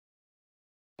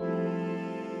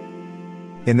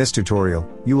In this tutorial,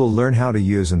 you will learn how to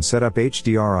use and set up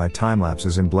HDRI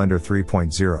timelapses in Blender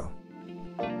 3.0.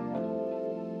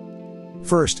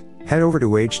 First, head over to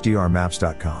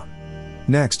hdrmaps.com.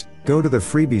 Next, go to the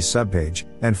freebies subpage,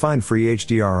 and find free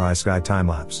HDRI sky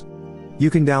timelapse.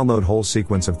 You can download whole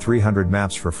sequence of 300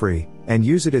 maps for free, and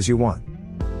use it as you want.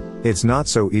 It's not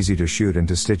so easy to shoot and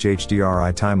to stitch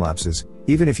HDRI timelapses,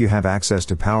 even if you have access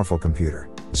to powerful computer,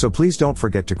 so please don't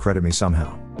forget to credit me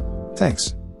somehow.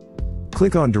 Thanks.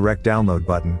 Click on Direct Download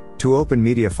button, to open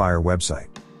MediaFire website.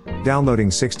 Downloading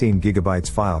 16 GB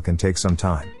file can take some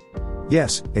time.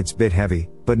 Yes, it's bit heavy,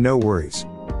 but no worries.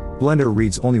 Blender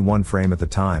reads only one frame at a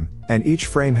time, and each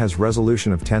frame has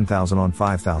resolution of 10,000 on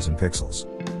 5,000 pixels.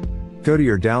 Go to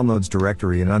your Downloads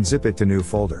directory and unzip it to new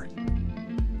folder.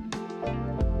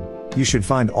 You should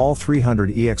find all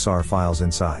 300 EXR files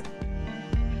inside.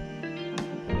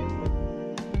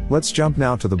 Let's jump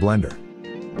now to the Blender.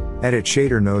 Edit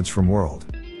shader nodes from World.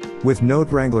 With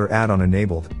Node Wrangler add-on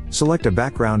enabled, select a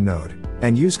background node,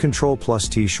 and use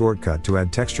Ctrl+T shortcut to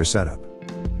add texture setup.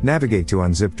 Navigate to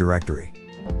Unzip directory.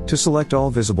 To select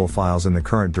all visible files in the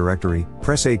current directory,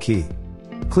 press A key.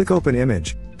 Click Open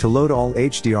Image, to load all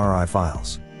HDRI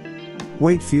files.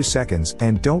 Wait few seconds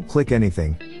and don't click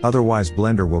anything, otherwise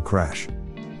Blender will crash.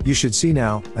 You should see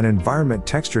now, an environment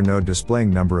texture node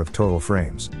displaying number of total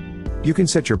frames. You can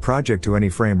set your project to any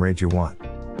frame rate you want.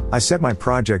 I set my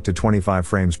project to 25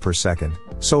 frames per second,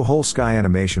 so whole sky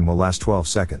animation will last 12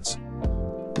 seconds.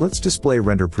 Let's display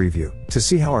render preview, to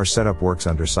see how our setup works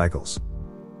under cycles.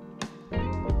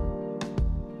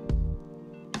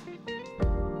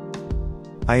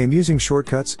 I am using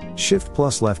shortcuts, Shift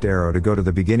plus left arrow to go to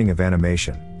the beginning of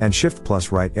animation, and Shift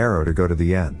plus right arrow to go to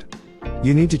the end.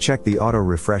 You need to check the auto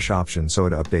refresh option so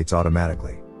it updates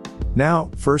automatically.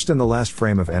 Now, first and the last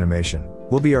frame of animation,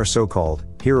 will be our so-called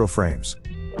hero frames.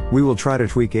 We will try to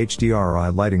tweak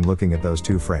HDRI lighting looking at those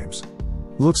two frames.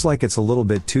 Looks like it's a little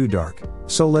bit too dark,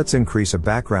 so let's increase a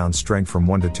background strength from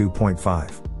 1 to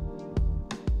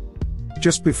 2.5.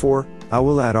 Just before, I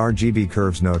will add RGB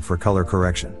curves node for color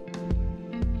correction.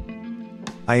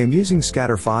 I am using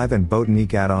Scatter 5 and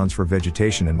Botanique add-ons for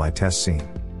vegetation in my test scene.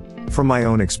 From my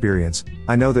own experience,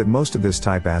 I know that most of this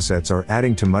type assets are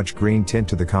adding too much green tint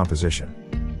to the composition.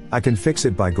 I can fix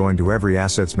it by going to every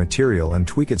asset's material and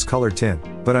tweak its color tint,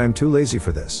 but I am too lazy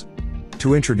for this.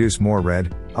 To introduce more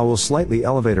red, I will slightly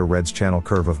elevate a red's channel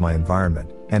curve of my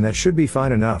environment, and that should be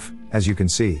fine enough, as you can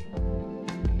see.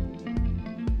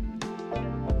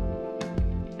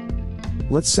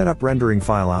 Let's set up rendering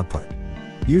file output.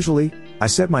 Usually, I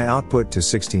set my output to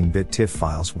 16-bit TIFF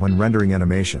files when rendering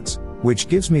animations, which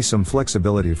gives me some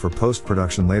flexibility for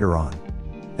post-production later on.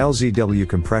 LZW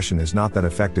compression is not that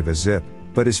effective as zip,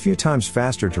 but is few times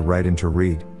faster to write and to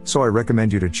read, so I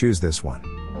recommend you to choose this one.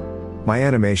 My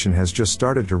animation has just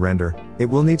started to render, it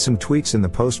will need some tweaks in the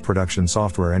post-production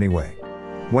software anyway.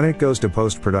 When it goes to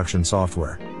post-production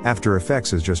software, After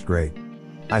Effects is just great.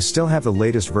 I still have the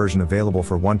latest version available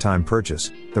for one-time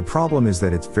purchase, the problem is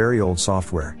that it's very old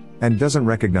software, and doesn't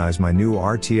recognize my new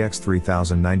RTX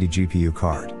 3090 GPU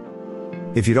card.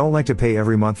 If you don't like to pay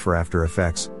every month for After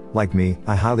Effects, like me,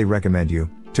 I highly recommend you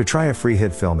to try a free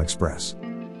HitFilm Express.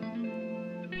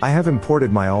 I have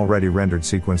imported my already rendered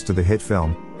sequence to the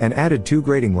HitFilm, and added two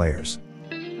grading layers.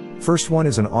 First one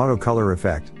is an auto color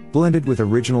effect, blended with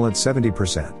original at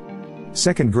 70%.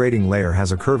 Second grading layer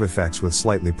has a curve effects with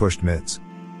slightly pushed mids.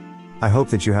 I hope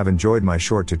that you have enjoyed my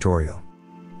short tutorial.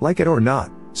 Like it or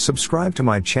not, subscribe to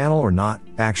my channel or not,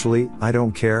 actually, I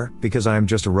don't care, because I am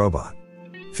just a robot.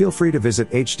 Feel free to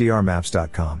visit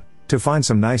hdrmaps.com to find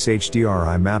some nice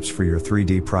HDRI maps for your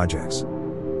 3D projects.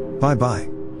 Bye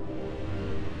bye.